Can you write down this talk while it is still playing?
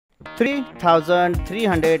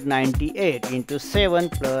3,398 into 7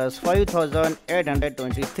 plus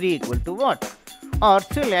 5,823 equal to what? Or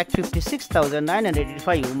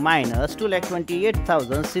 3,56,985 minus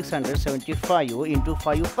 2,28,675 into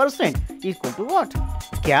 5% equal to what?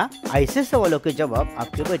 क्या ऐसे सवालों के जवाब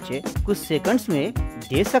आपके बच्चे कुछ सेकंड्स में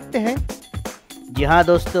दे सकते हैं? जी हाँ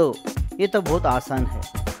दोस्तों, ये तो बहुत आसान है,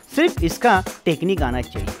 सिर्फ इसका टेक्निक आना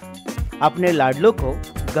चाहिए। अपने लाडलों को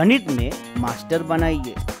गणित में मास्टर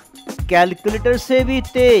बनाइए, कैलकुलेटर से भी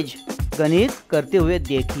तेज गणित करते हुए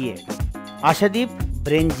देखिए। आशादीप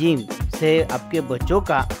ब्रेन जिम से आपके बच्चों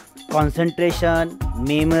का concentration,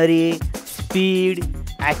 memory, speed,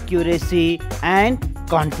 accuracy and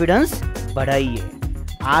confidence बढ़ाइए।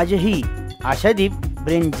 आज ही आशादीप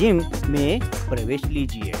ब्रेन जिम में प्रवेश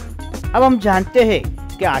लीजिए। अब हम जानते हैं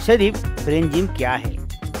कि आशादीप ब्रेन जिम क्या है।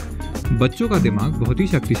 बच्चों का दिमाग बहुत ही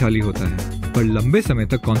शक्तिशाली होता है, पर लंबे समय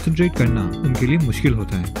तक कंसंट्रेट करना उनके लिए मुश्किल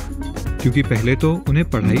होता है, क्योंकि पहले तो उन्हें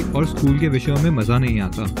पढ़ाई और स्कूल के विषयों में मज़ा नहीं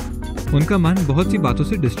आता। उनका मन बहुत सी बातों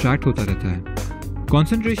से डिस्ट्रैक्ट होता रहता है।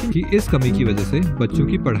 कंसंट्रेशन की इस कमी की वजह से बच्चों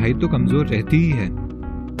की पढ़ाई तो कमज़ोर रहती ही है,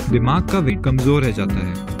 दिमाग का वेट कमज़ोर रह जाता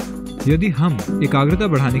है। यदि हम एकाग्रता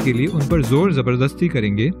बढ़ाने के लिए उन पर जोर ज़बरदस्ती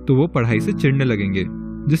करेंगे तो वो पढ़ाई से चिढ़ने लगेंगे,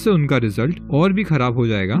 जिससे उनका रिजल्ट और भी खराब हो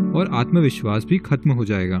जाएगा और आत्मविश्वास भी खत्म हो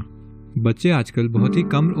जाएगा। बच्चे आजकल बहुत ही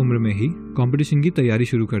कम उम्र में ही कंपटीशन की तैयारी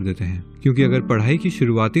शुरू कर देते हैं, क्योंकि अगर पढ़ाई की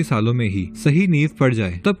शुरुआती सालों में ही सही नींव पड़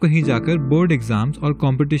जाए तब कहीं जाकर बोर्ड एग्जाम्स और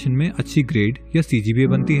कंपटीशन में अच्छी ग्रेड या सीजीपीए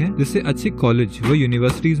बनती है, जिससे अच्छे कॉलेज व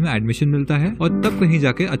यूनिवर्सिटीज में एडमिशन मिलता है और तब कहीं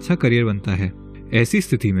जाकर अच्छा करियर बनता है। ऐसी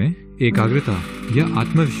स्थिति में एकाग्रता या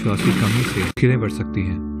आत्मविश्वास की कमी से मुश्किलें बढ़ सकती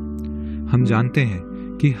हैं। हम जानते हैं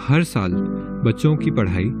कि हर साल बच्चों की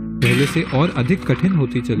पढ़ाई पहले से और अधिक कठिन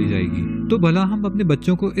होती चली जाएगी, तो भला हम अपने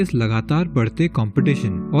बच्चों को इस लगातार बढ़ते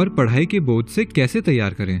कंपटीशन और पढ़ाई के बोझ से कैसे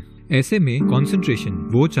तैयार करें? ऐसे में कंसंट्रेशन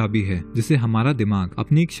वो चाबी है जिससे हमारा दिमाग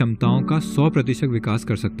अपनी क्षमताओं का 100% विकास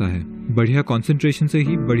कर सकता है। बढ़िया कंसंट्रेशन से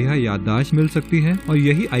ही बढ़िया याददाश्त मिल सकती है और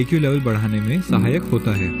यही आईक्यू लेवल बढ़ाने में सहायक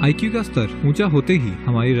होता है। आईक्यू का स्तर ऊंचा होते ही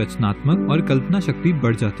हमारी रचनात्मक और कल्पना शक्ति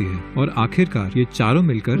बढ़ जाती है और आखिरकार ये चारों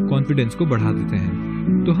मिलकर कॉन्फिडेंस को बढ़ा देते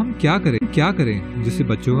हैं। तो हम क्या करें जिससे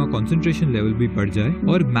बच्चों का कंसंट्रेशन लेवल भी बढ़ जाए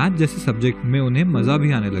और मैथ जैसे सब्जेक्ट में उन्हें मजा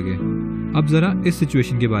भी आने लगे। अब जरा इस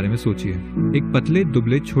सिचुएशन के बारे में सोचिए। एक पतले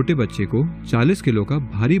दुबले छोटे बच्चे को 40 किलो का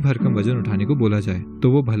भारी भरकम वजन उठाने को बोला जाए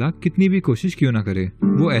तो वो भला कितनी भी कोशिश क्यों ना करे,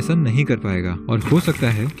 वो ऐसा नहीं कर पाएगा और हो सकता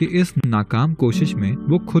है कि इस नाकाम कोशिश में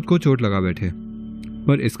वो खुद को चोट लगा बैठे।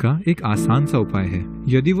 पर इसका एक आसान सा उपाय है।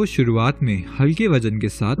 यदि वो शुरुआत में हल्के वजन के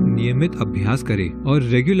साथ नियमित अभ्यास करे और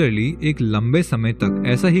रेगुलरली एक लंबे समय तक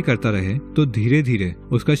ऐसा ही करता रहे तो धीरे धीरे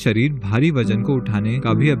उसका शरीर भारी वजन को उठाने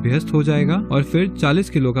का भी अभ्यस्त हो जाएगा और फिर 40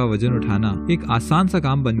 किलो का वजन उठाना एक आसान सा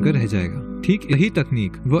काम बनकर रह जाएगा। ठीक यही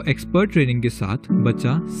तकनीक वो एक्सपर्ट ट्रेनिंग के साथ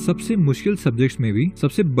बच्चा सबसे मुश्किल सब्जेक्ट्स में भी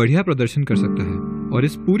सबसे बढ़िया प्रदर्शन कर सकता है। और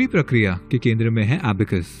इस पूरी प्रक्रिया के केंद्र में है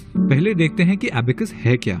एबेकस। पहले देखते हैं कि एबेकस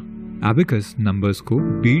है क्या। एबेकस नंबर्स को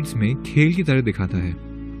बीड्स में खेल की तरह दिखाता है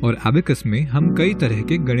और एबेकस में हम कई तरह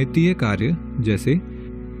के गणितीय कार्य जैसे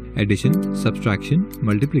एडिशन, सब्सट्रैक्शन,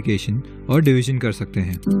 मल्टीप्लिकेशन और डिवीजन कर सकते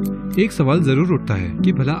हैं। एक सवाल जरूर उठता है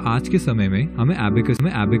कि भला आज के समय में हमें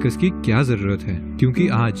एबेकस की क्या जरूरत है, क्योंकि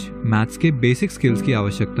आज मैथ्स के बेसिक स्किल्स की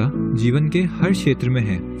आवश्यकता जीवन के हर क्षेत्र में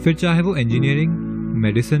है, फिर चाहे वो इंजीनियरिंग,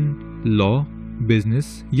 मेडिसिन, लॉ,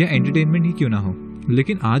 बिजनेस या एंटरटेनमेंट ही क्यों ना हो।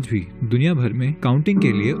 लेकिन आज भी दुनिया भर में काउंटिंग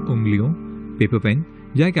के लिए उंगलियों, पेपर पेन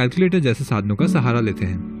या कैलकुलेटर जैसे साधनों का सहारा लेते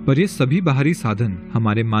हैं, पर ये सभी बाहरी साधन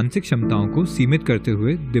हमारे मानसिक क्षमताओं को सीमित करते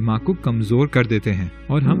हुए दिमाग को कमजोर कर देते हैं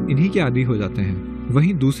और हम इन्हीं के आदी हो जाते हैं।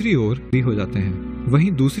 वहीं दूसरी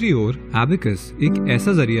ओर एबेकस एक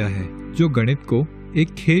ऐसा जरिया है जो गणित को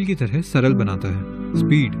एक खेल की तरह सरल बनाता है,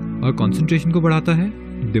 स्पीड और कंसंट्रेशन को बढ़ाता है,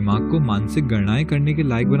 दिमाग को मानसिक गणनाएं करने के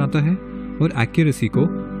लायक बनाता है और एक्यूरेसी को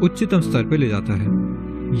उच्चतम स्तर पर ले जाता है।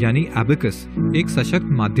 यानी एबेकस एक सशक्त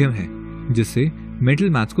माध्यम है जिससे मेंटल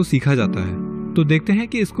मैथ्स को सीखा जाता है। तो देखते हैं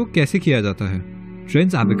कि इसको कैसे किया जाता है।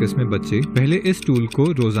 ट्रेंड्स एबेकस में बच्चे पहले इस टूल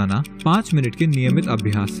को रोजाना 5 मिनट के नियमित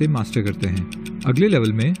अभ्यास से मास्टर करते हैं। अगले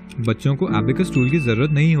लेवल में बच्चों को एबेकस टूल की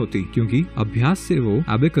जरूरत नहीं होती, क्योंकि अभ्यास से वो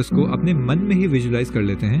एबेकस को अपने मन में ही विजुलाइज कर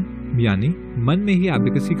लेते हैं, यानी मन में ही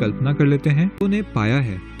एबेकस की कल्पना कर लेते हैं। उन्हें पाया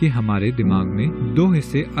है कि हमारे दिमाग में 2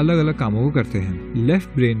 हिस्से अलग अलग कामों को करते हैं।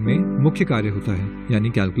 लेफ्ट ब्रेन में मुख्य कार्य होता है, यानी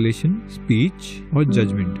कैलकुलेशन, स्पीच और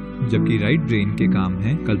जजमेंट, जबकि राइट ब्रेन के काम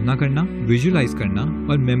है कल्पना करना, विजुलाइज करना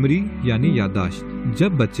और मेमोरी यानी याददाश्त।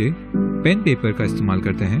 जब बच्चे पेन पेपर का इस्तेमाल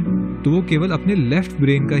करते हैं तो वो केवल अपने लेफ्ट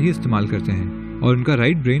ब्रेन का ही इस्तेमाल करते हैं और उनका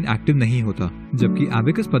राइट ब्रेन एक्टिव नहीं होता, जबकि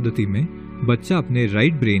एबेकस पद्धति में बच्चा अपने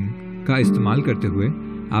राइट ब्रेन का इस्तेमाल करते हुए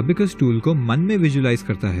एबाकस टूल को मन में विजुलाइज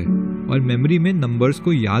करता है और मेमोरी में नंबर्स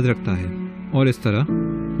को याद रखता है और इस तरह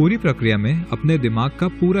पूरी प्रक्रिया में अपने दिमाग का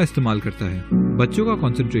पूरा इस्तेमाल करता है। बच्चों का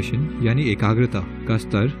कंसंट्रेशन यानी एकाग्रता का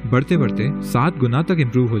स्तर बढ़ते बढ़ते 7 गुना तक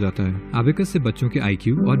इम्प्रूव हो जाता है। एबाकस से बच्चों के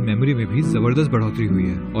IQ और मेमोरी में भी जबरदस्त बढ़ोतरी हुई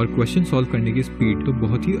है और क्वेश्चन सॉल्व करने की स्पीड तो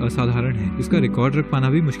बहुत ही असाधारण है। इसका रिकॉर्ड रख पाना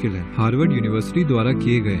भी मुश्किल है। हार्वर्ड यूनिवर्सिटी द्वारा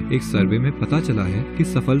किए गए एक सर्वे में पता चला है कि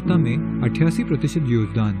सफलता में 88%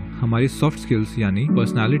 योगदान हमारी सॉफ्ट स्किल्स यानी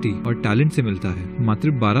पर्सनालिटी और टैलेंट से मिलता है।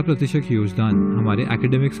 मात्र 12% योगदान हमारे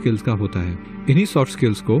एकेडमिक स्किल्स का होता है। इन्हीं सॉफ्ट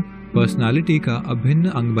स्किल्स को पर्सनालिटी का अभिन्न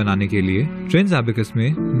अंग बनाने के लिए ट्रेंड्स एबाकस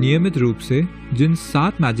में नियमित रूप से जिन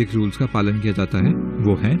 7 मैजिक रूल्स का पालन किया जाता है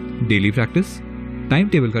वो हैं डेली प्रैक्टिस, टाइम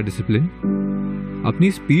टेबल का डिसिप्लिन,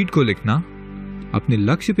 अपनी स्पीड को लिखना, अपने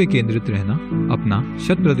लक्ष्य पे केंद्रित रहना, अपना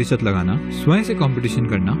 100% लगाना, स्वयं से कंपटीशन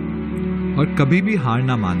करना और कभी भी हार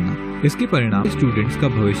ना मानना। इसके परिणाम स्टूडेंट्स का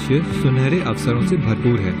भविष्य सुनहरे अवसरों से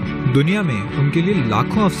भरपूर है। दुनिया में उनके लिए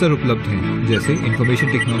लाखों अवसर उपलब्ध हैं, जैसे information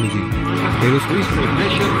technology, aerospace,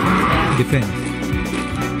 defence,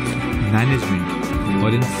 management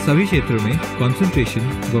और इन सभी क्षेत्रों में कंसंट्रेशन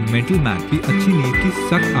व मेंटल मैथ की अच्छी नींव की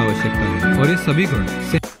सख्त आवश्यकता है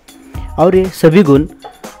और ये सभी गुण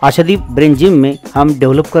आशादीप ब्रेन जिम में हम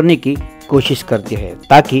डेवलप करने की कोशिश करते हैं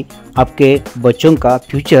ताकि आपके बच्चों का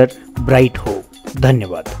फ्यूचर ब्राइट हो।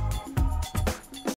 धन्यवाद।